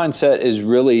growth mindset is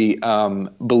really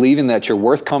believing that your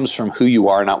worth comes from who you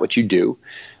are, not what you do.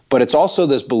 But it's also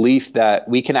this belief that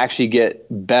we can actually get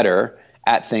better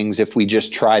at things if we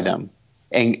just try them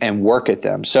and work at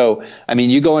them. So, I mean,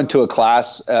 you go into a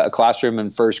classroom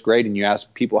in first grade and you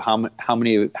ask people how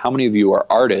many of you are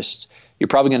artists, you're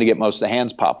probably going to get most of the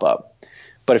hands pop up.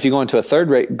 But if you go into a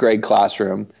third grade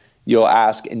classroom, you'll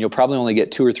ask and you'll probably only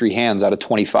get 2 or 3 hands out of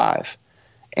 25.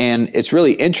 And it's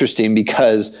really interesting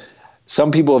because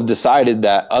some people have decided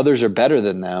that others are better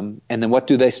than them. And then what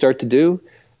do they start to do?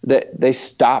 They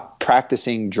stop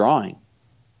practicing drawing.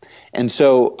 And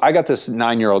so I got this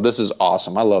 9-year-old. This is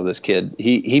awesome. I love this kid.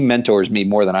 He mentors me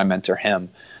more than I mentor him.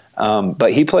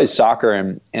 But he plays soccer,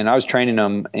 and I was training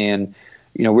him. And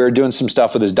we were doing some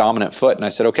stuff with his dominant foot, and I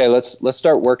said, okay, let's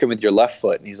start working with your left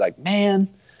foot. And he's like, man.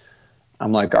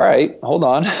 I'm like, all right, hold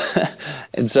on.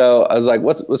 And so I was like,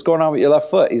 what's going on with your left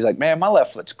foot? He's like, man, my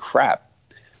left foot's crap.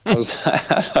 I was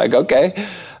like, okay.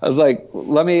 I was like,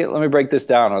 let me break this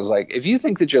down. I was like, if you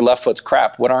think that your left foot's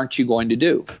crap, what aren't you going to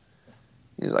do?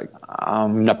 He's like,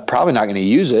 I'm probably not going to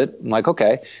use it. I'm like,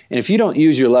 okay. And if you don't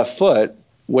use your left foot,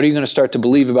 what are you going to start to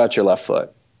believe about your left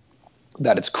foot?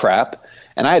 That it's crap.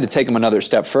 And I had to take him another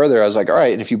step further. I was like, all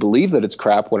right, and if you believe that it's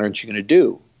crap, what aren't you going to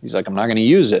do? He's like, I'm not going to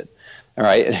use it. All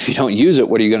right. And if you don't use it,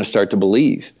 what are you going to start to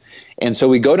believe? And so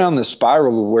we go down this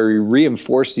spiral where we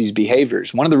reinforce these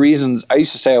behaviors. One of the reasons I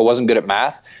used to say I wasn't good at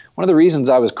math, one of the reasons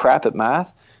I was crap at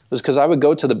math was because I would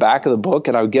go to the back of the book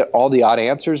and I would get all the odd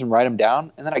answers and write them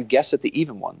down, and then I'd guess at the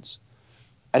even ones.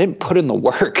 I didn't put in the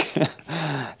work.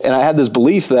 And I had this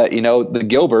belief that, the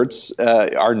Gilberts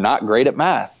are not great at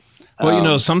math.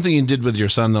 Well, something you did with your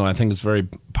son, though, I think is very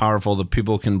powerful that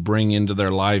people can bring into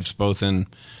their lives, both in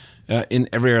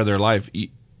every area of their life.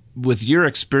 With your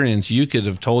experience, you could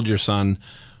have told your son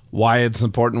why it's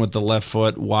important with the left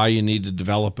foot, why you need to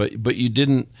develop it, but you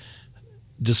didn't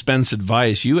dispense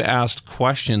advice. You asked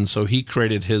questions, so he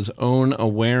created his own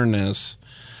awareness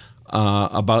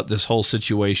about this whole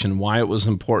situation, why it was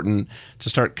important to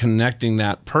start connecting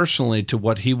that personally to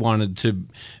what he wanted to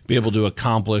be able to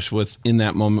accomplish in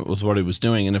that moment with what he was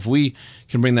doing. And if we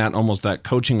can bring that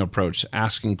coaching approach,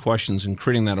 asking questions and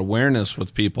creating that awareness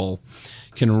with people,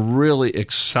 can really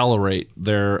accelerate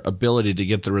their ability to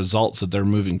get the results that they're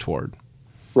moving toward.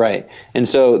 Right. And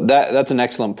so that's an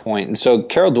excellent point. And so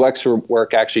Carol Dweck's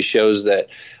work actually shows that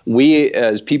we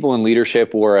as people in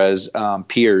leadership or as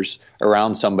peers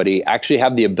around somebody actually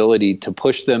have the ability to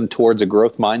push them towards a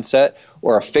growth mindset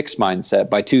or a fixed mindset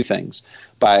by two things: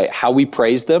 by how we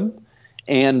praise them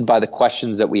and by the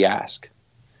questions that we ask.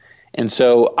 And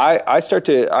so I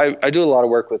do a lot of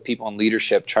work with people in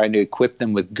leadership, trying to equip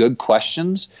them with good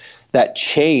questions that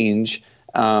change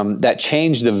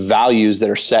the values that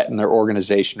are set in their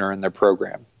organization or in their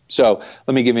program. So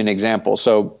let me give you an example.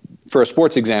 So for a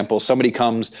sports example, somebody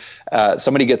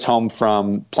gets home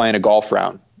from playing a golf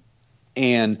round.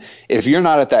 And if you're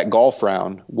not at that golf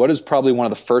round, what is probably one of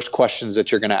the first questions that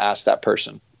you're going to ask that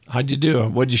person? How'd you do?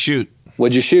 What'd you shoot?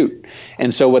 What'd you shoot?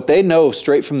 And so what they know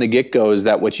straight from the get-go is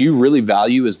that what you really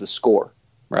value is the score.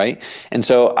 Right. And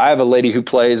so I have a lady who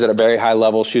plays at a very high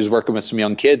level. She was working with some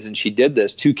young kids, and she did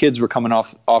this. 2 kids were coming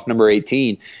off number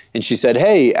 18, and she said,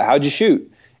 hey, how'd you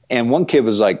shoot? And one kid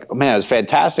was like, oh, man, it was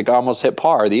fantastic. I almost hit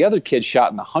par. The other kid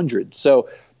shot in the hundreds. So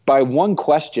by one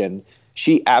question,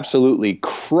 she absolutely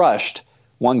crushed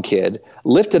one kid,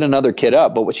 lifted another kid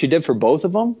up. But what she did for both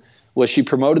of them was she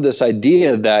promoted this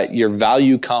idea that your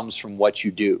value comes from what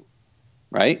you do.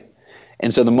 Right.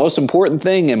 And so the most important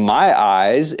thing in my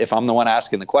eyes, if I'm the one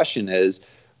asking the question, is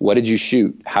what did you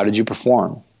shoot? How did you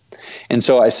perform? And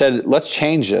so I said, let's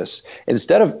change this.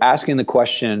 Instead of asking the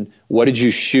question, what did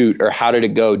you shoot or how did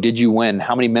it go? Did you win?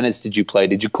 How many minutes did you play?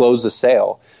 Did you close the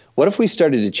sale? What if we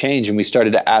started to change and we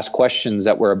started to ask questions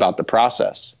that were about the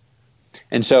process?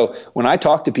 And so when I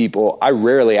talk to people, I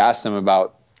rarely ask them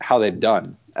about how they've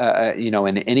done,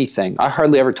 in anything. I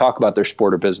hardly ever talk about their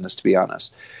sport or business, to be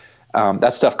honest.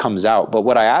 That stuff comes out. But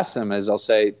what I ask them is I'll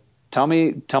say, tell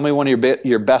me one of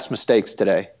your best mistakes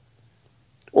today.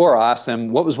 Or I'll ask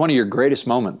them, what was one of your greatest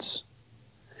moments?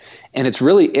 And it's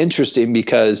really interesting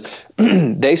because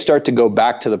they start to go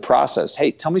back to the process.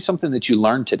 Hey, tell me something that you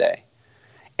learned today.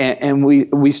 And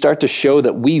we start to show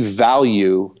that we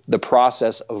value the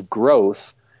process of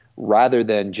growth rather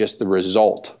than just the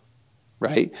result.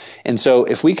 Right. And so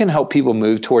if we can help people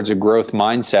move towards a growth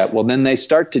mindset, well, then they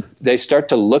start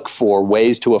to look for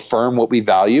ways to affirm what we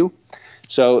value.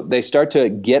 So they start to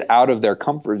get out of their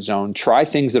comfort zone, try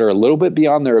things that are a little bit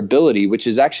beyond their ability, which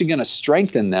is actually going to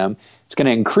strengthen them. It's going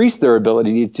to increase their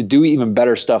ability to do even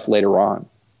better stuff later on.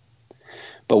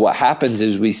 But what happens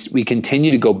is we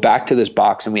continue to go back to this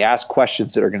box and we ask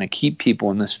questions that are going to keep people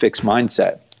in this fixed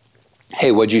mindset.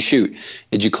 Hey, what'd you shoot?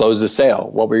 Did you close the sale?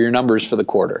 What were your numbers for the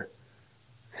quarter?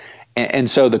 And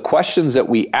so the questions that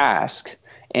we ask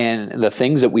and the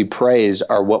things that we praise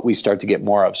are what we start to get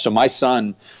more of. So my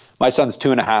son's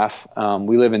 2.5.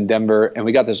 We live in Denver, and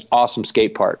we got this awesome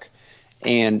skate park.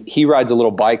 And he rides a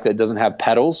little bike that doesn't have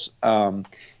pedals.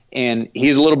 And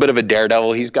he's a little bit of a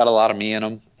daredevil. He's got a lot of me in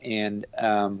him. And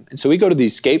so we go to the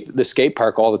skate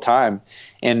park all the time.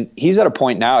 And he's at a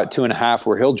point now at 2.5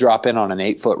 where he'll drop in on an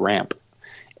 8-foot ramp.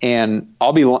 And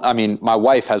my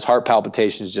wife has heart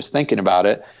palpitations just thinking about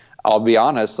it. I'll be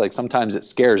honest, like sometimes it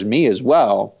scares me as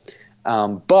well.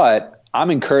 But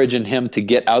I'm encouraging him to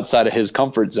get outside of his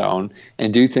comfort zone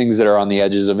and do things that are on the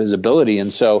edges of his ability.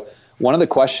 And so one of the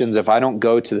questions, if I don't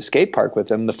go to the skate park with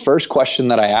him, the first question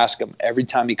that I ask him every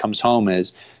time he comes home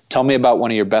is, tell me about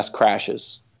one of your best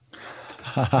crashes.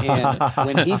 And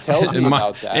when he tells me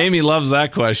about that, Amy loves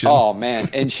that question. Oh man.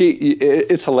 And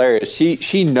it's hilarious.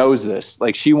 She knows this,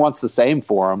 like she wants the same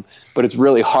for him, but it's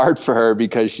really hard for her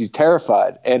because she's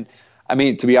terrified. And I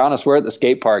mean, to be honest, we're at the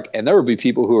skate park and there would be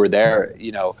people who are there,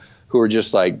 who are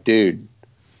just like, dude,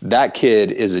 that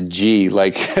kid is a G.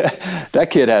 Like that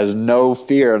kid has no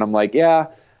fear. And I'm like, yeah,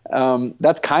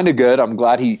 that's kind of good. I'm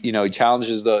glad he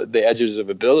challenges the edges of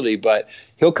ability, but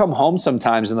he'll come home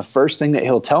sometimes. And the first thing that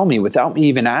he'll tell me without me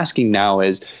even asking now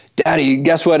is, Daddy,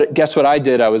 guess what I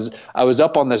did? I was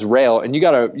up on this rail, and you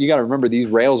gotta remember these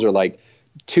rails are like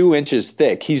 2 inches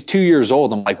thick. He's 2 years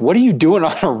old. I'm like, what are you doing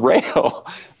on a rail?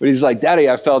 But he's like, Daddy,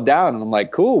 I fell down. And I'm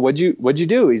like, cool. What'd you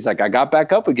do? He's like, I got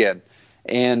back up again.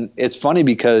 And it's funny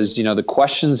because, the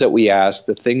questions that we ask,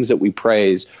 the things that we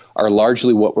praise are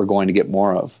largely what we're going to get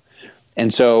more of.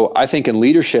 And so I think in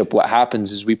leadership, what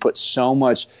happens is we put so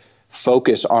much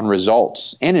focus on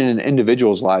results, and in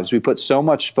individuals' lives, we put so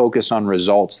much focus on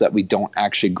results that we don't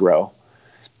actually grow.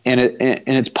 And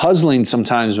it's puzzling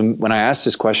sometimes when I ask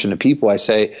this question to people. I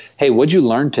say, hey, what'd you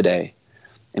learn today?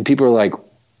 And people are like,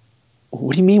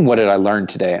 what do you mean, what did I learn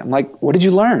today? I'm like, what did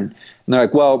you learn? And they're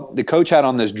like, well, the coach had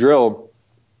on this drill,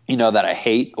 that I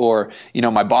hate, or,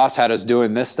 my boss had us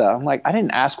doing this stuff. I'm like, I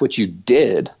didn't ask what you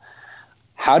did.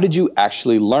 How did you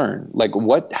actually learn? Like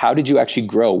how did you actually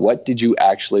grow? What did you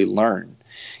actually learn?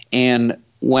 And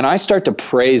when I start to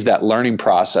praise that learning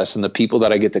process and the people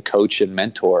that I get to coach and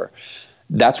mentor,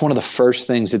 that's one of the first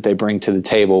things that they bring to the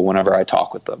table whenever I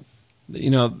talk with them.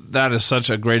 That is such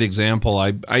a great example.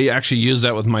 I actually used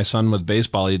that with my son with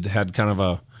baseball. He had kind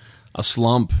of a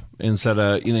slump instead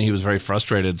of, he was very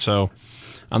frustrated. So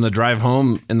on the drive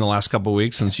home in the last couple of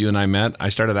weeks since you and I met, I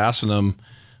started asking him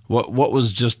what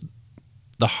was just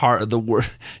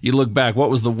you look back,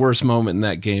 what was the worst moment in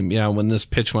that game? Yeah, when this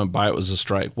pitch went by, it was a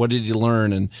strike. What did you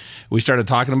learn? And we started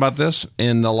talking about this.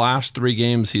 In the last 3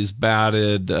 games, he's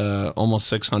batted almost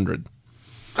 600.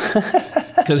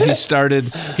 Because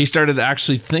he started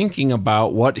actually thinking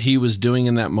about what he was doing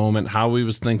in that moment, how he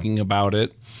was thinking about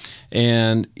it.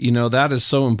 And, that is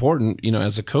so important.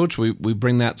 As a coach, we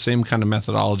bring that same kind of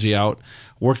methodology out,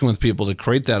 working with people to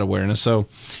create that awareness. So,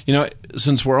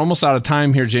 since we're almost out of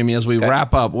time here, Jamie, as we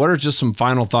wrap up, what are just some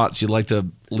final thoughts you'd like to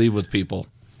leave with people?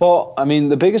 Well, I mean,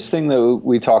 the biggest thing that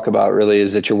we talk about really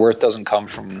is that your worth doesn't come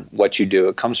from what you do.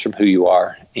 It comes from who you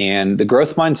are. And the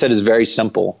growth mindset is very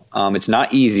simple. It's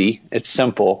not easy. It's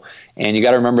simple. And you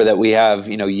got to remember that we have,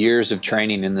 years of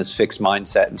training in this fixed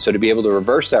mindset. And so to be able to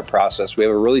reverse that process, we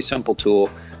have a really simple tool.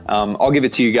 I'll give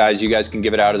it to you guys. You guys can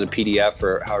give it out as a PDF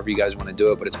or however you guys want to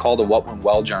do it. But it's called a What Went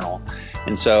Well journal.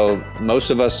 And so most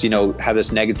of us, have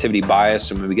this negativity bias.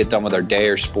 And when we get done with our day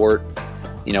or sport,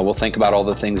 we'll think about all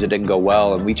the things that didn't go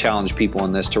well. And we challenge people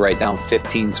in this to write down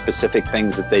 15 specific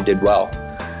things that they did well.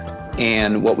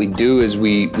 And what we do is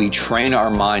we train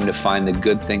our mind to find the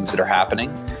good things that are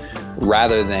happening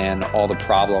rather than all the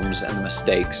problems and the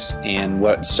mistakes. And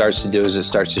what it starts to do is it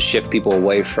starts to shift people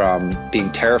away from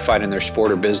being terrified in their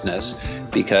sport or business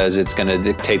because it's going to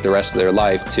dictate the rest of their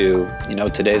life to,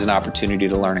 today's an opportunity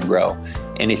to learn and grow.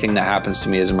 Anything that happens to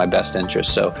me is in my best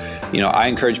interest. So, I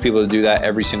encourage people to do that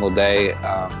every single day.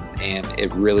 And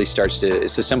it really it's the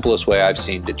simplest way I've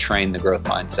seen to train the growth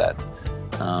mindset.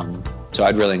 So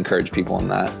I'd really encourage people in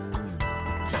that.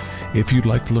 If you'd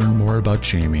like to learn more about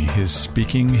Jamie, his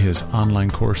speaking, his online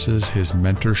courses, his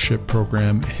mentorship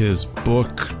program, his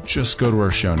book, just go to our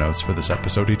show notes for this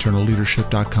episode,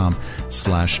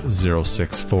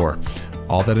 eternalleadership.com/064.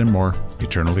 All that and more,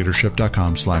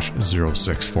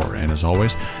 eternalleadership.com/064. And as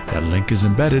always, that link is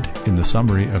embedded in the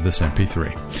summary of this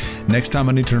MP3. Next time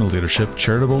on Eternal Leadership,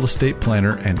 charitable estate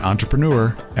planner and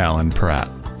entrepreneur, Alan Pratt.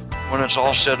 When it's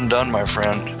all said and done, my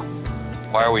friend,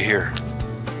 why are we here?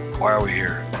 Why are we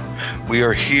here? We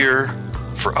are here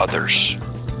for others.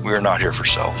 We are not here for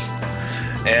self.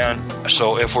 And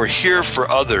so if we're here for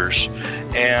others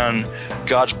and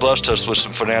God's blessed us with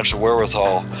some financial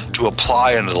wherewithal to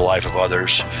apply into the life of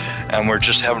others, and we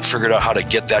just haven't figured out how to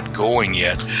get that going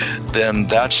yet, then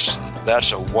that's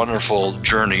a wonderful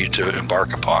journey to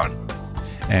embark upon.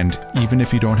 And even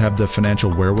if you don't have the financial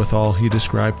wherewithal he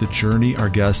described, the journey our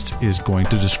guest is going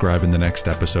to describe in the next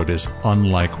episode is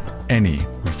unlike any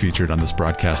we featured on this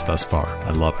broadcast thus far.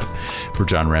 I love it. For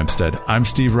John Ramstead, I'm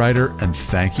Steve Ryder, and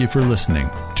thank you for listening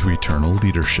to Eternal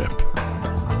Leadership.